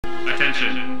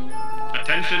Attention.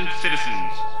 Attention,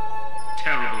 citizens.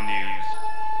 Terrible news.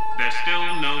 There's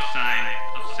still no sign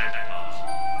of Santa Claus.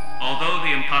 Although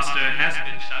the imposter has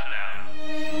been shut down,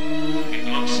 it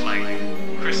looks like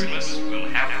Christmas will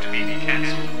have to be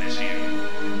canceled this year.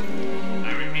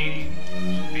 I repeat,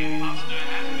 the imposter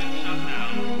has been shut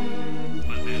down,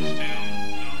 but there's still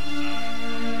no sign of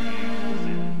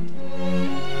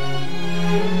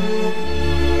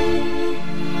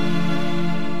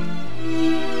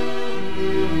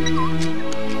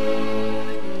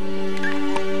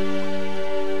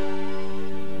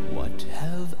What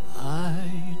have I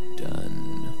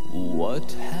done?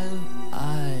 What have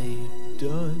I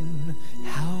done?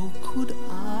 How could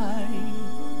I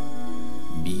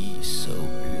be so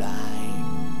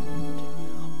blind?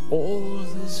 All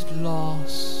is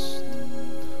lost.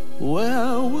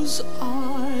 Where was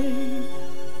I?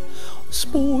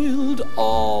 Spoiled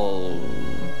all.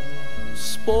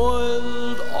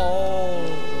 Spoiled all.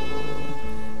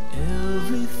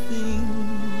 Everything's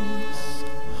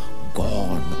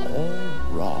gone all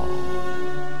wrong.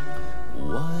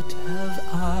 What have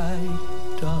I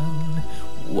done?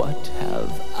 What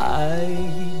have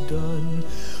I done?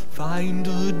 Find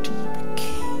a deep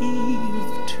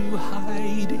cave to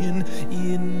hide in.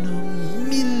 In a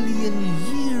million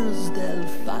years they'll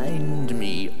find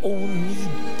me only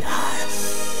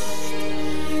dust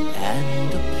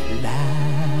and a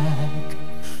plaque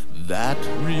that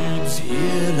reads,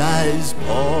 "Here lies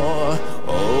poor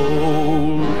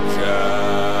old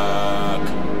Jack."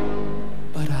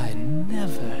 But I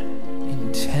never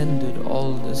intended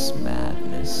all this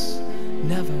madness.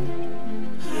 Never.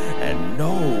 And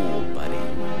nobody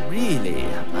really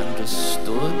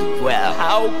understood. Well,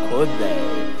 how could they?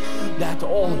 That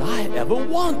all I ever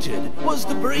wanted was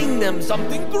to bring them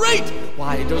something great.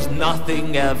 Why does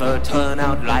nothing ever turn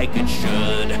out like it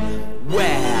should?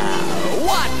 Well,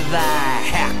 what the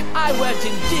heck? I went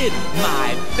and did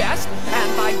my best,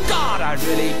 and by God, I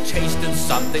really tasted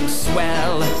something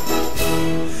swell.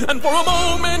 And for a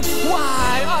moment,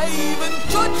 why, I even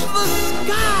touched the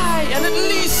sky, and at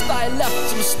least I left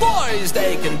some stories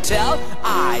they can tell.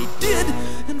 I did,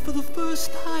 and for the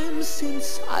first time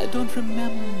since I don't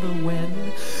remember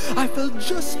when, I felt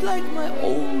just like my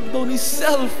old bony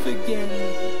self again.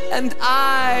 And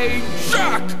I,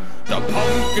 Jack, the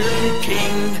Pumpkin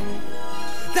King.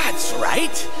 That's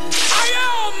right, I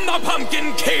am the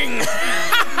Pumpkin King!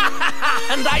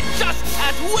 And I just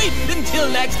can't wait until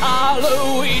next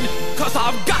Halloween, 'cause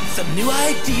I've got some new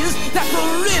ideas that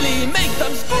will really make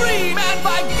them scream, and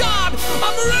by God,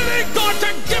 I'm really going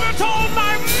to give it all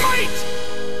my might!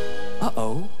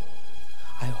 Uh-oh,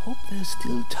 I hope there's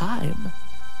still time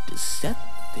to set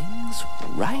things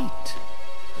right.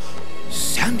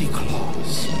 Santa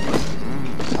Claus.